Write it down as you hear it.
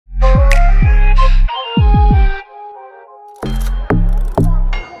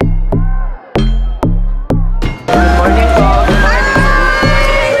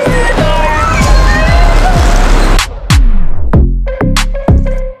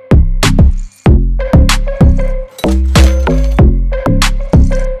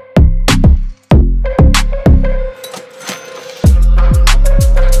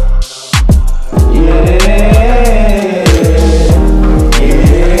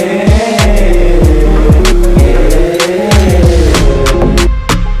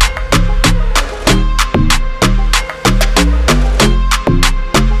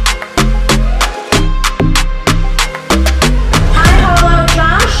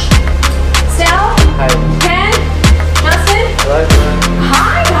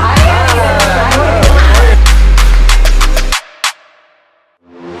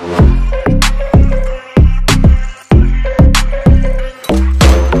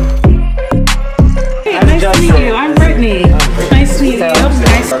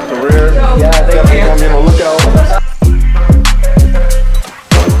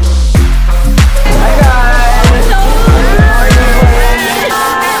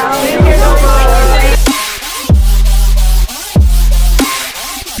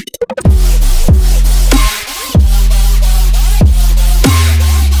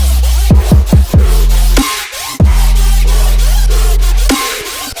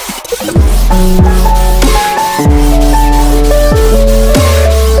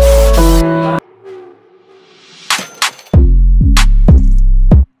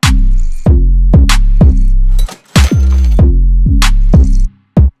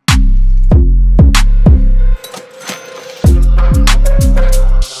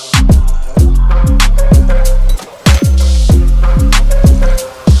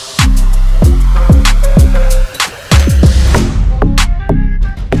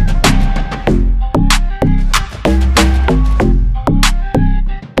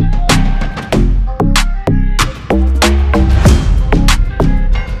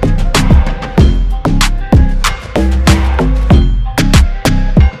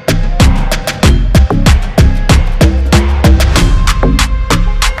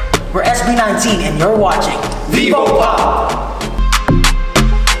You're watching Vivo Pop!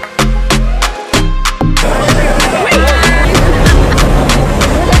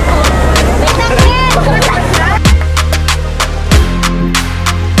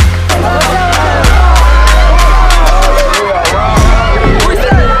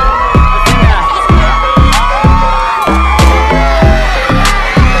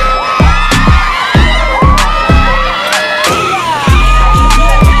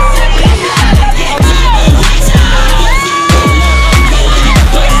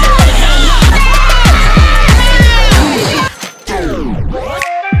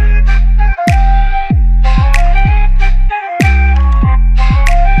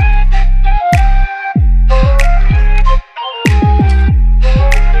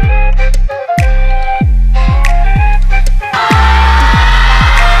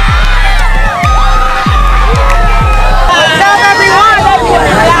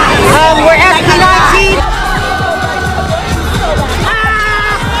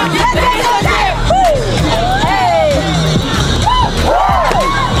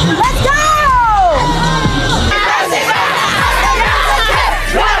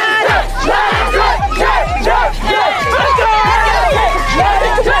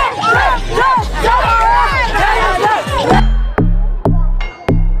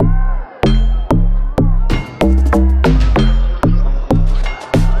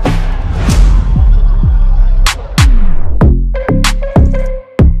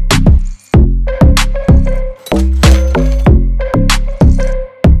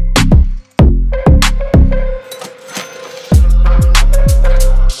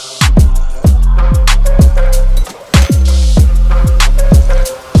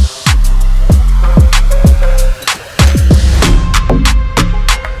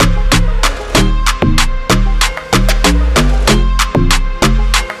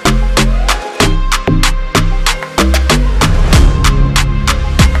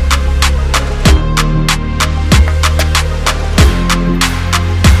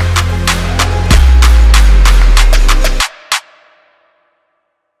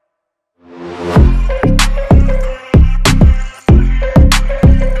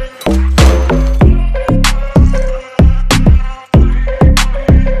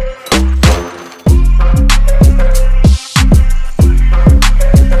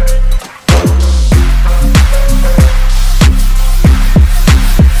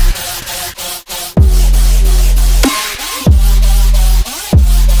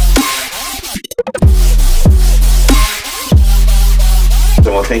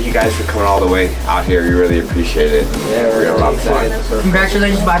 Well, thank you guys for coming all the way out here. We really appreciate it. Yeah, we had a lot of fun.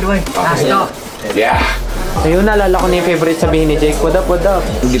 Congratulations, by the way. Last stop. Yeah. Ayun, naalala ko na yung favorite sabihin ni Jake. What up, what up?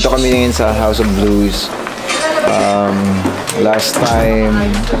 Dito kami ngayon sa House of Blues. Last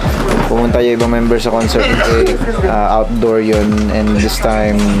time, pumunta yung ibang member sa concert ni Jake. Outdoor yun. And this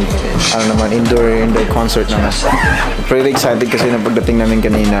time, indoor concert naman. Pretty excited kasi na pagdating namin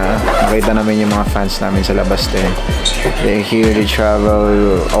kanina, nakita namin yung mga fans namin sa labas din. They're here, they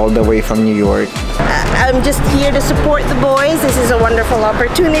travel all the way from New York. I'm just here to support the boys. This is a wonderful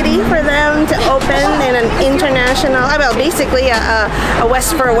opportunity for them to open in an international, well, basically a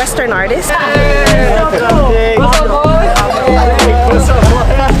Western artist. Hey, what's up, boys? What's up, boys?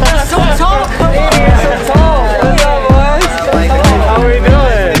 So tall! So tall! What's up, boys? How are we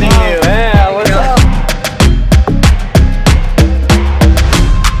doing? Yeah, what's up?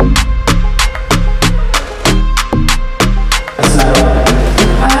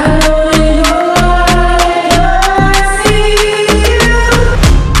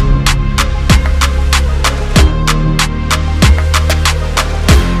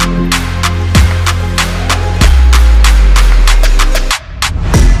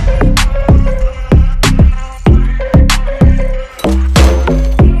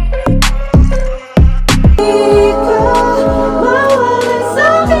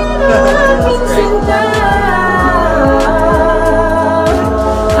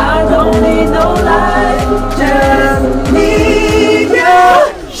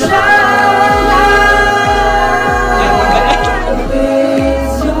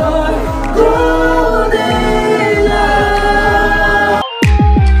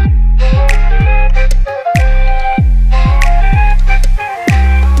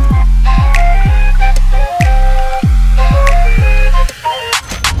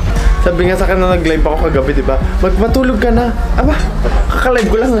 Sabi nga sa akin na nag-live ako kagabi, di ba? Magmatulog ka na. Aba,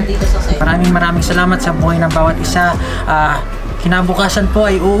 kakalive ko lang eh. Maraming salamat sa buhay ng bawat isa. Kinabukasan po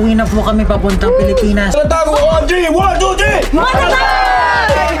ay uuwi na po kami papuntang Pilipinas. Tago, 1, 2, 3!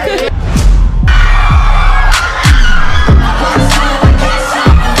 Matay!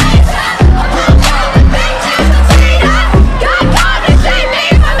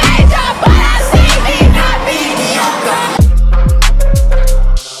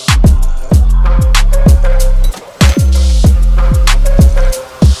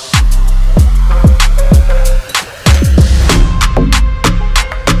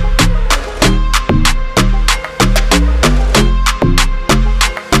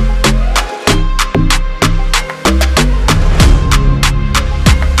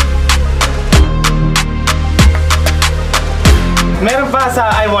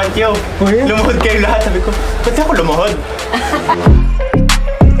 salamat yo. Lumuhod kayo lahat. Sabi ko, ba't ako lumuhod?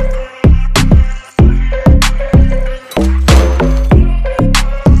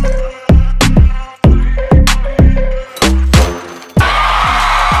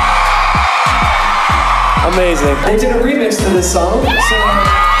 Amazing. They did a remix to this song, so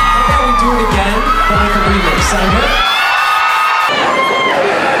how about we do it again, but with a remix? Sound good?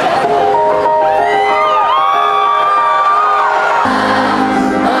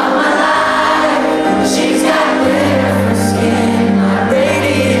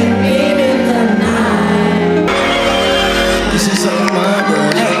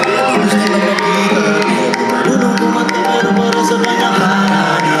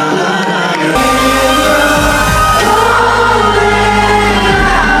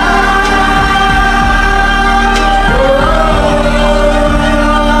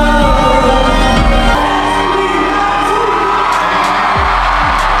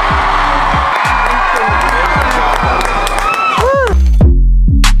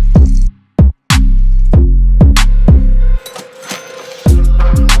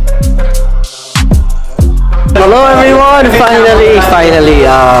 Hello everyone! Finally,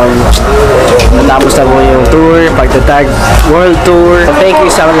 natapos na po yung tour, pagtatag world tour. Thank you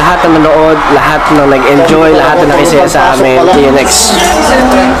sa lahat na manood, lahat na nag-enjoy, lahat na nakisaya sa amin. Ito yung next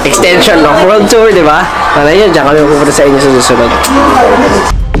extension ng world tour, di ba? Para yun, dyan kami pupunta sa inyo sa susunod.